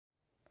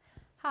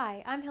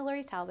Hi, I'm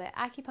Talbott,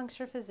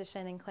 acupuncture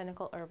physician and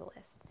clinical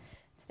herbalist.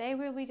 Today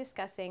we'll be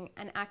discussing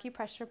an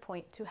acupressure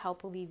point to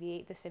help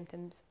alleviate the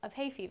symptoms of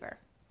hay fever.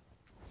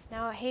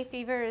 Now, hay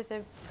fever is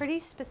a pretty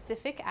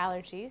specific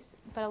allergy,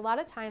 but a lot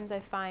of times I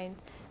find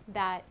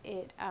that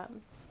it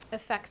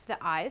affects the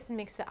eyes and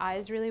makes the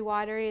eyes really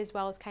watery, as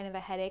well as kind of a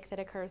headache that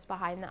occurs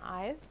behind the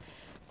eyes.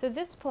 So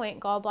this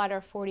point,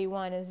 Gallbladder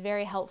 41, is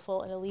very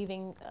helpful in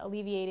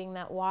alleviating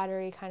that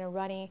watery, kind of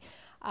runny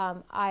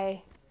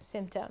eye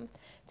symptom.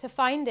 To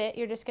find it,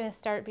 you're just going to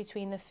start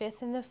between the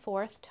 5th and the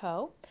 4th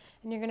toe,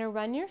 and you're going to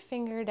run your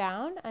finger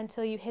down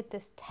until you hit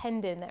this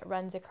tendon that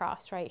runs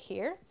across right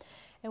here.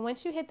 And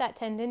once you hit that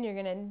tendon, you're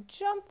going to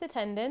jump the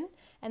tendon,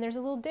 and there's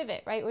a little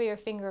divot right where your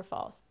finger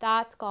falls.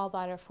 That's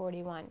Gallbladder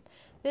 41.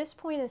 This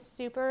point is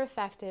super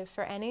effective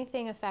for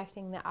anything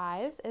affecting the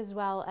eyes, as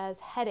well as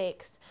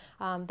headaches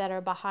that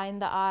are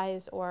behind the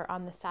eyes or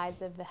on the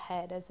sides of the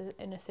head as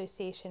an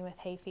association with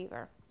hay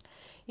fever.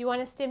 You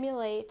want to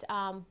stimulate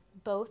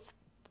both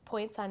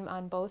points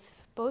on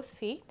both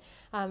feet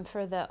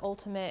for the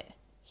ultimate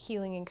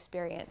healing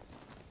experience.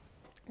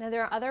 Now,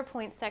 there are other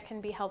points that can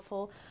be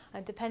helpful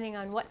depending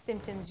on what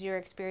symptoms you're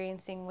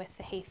experiencing with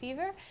the hay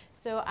fever.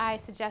 So I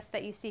suggest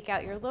that you seek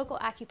out your local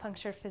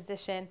acupuncture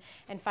physician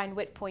and find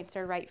which points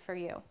are right for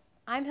you.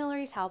 I'm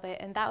Talbott,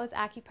 and that was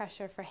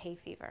acupressure for hay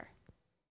fever.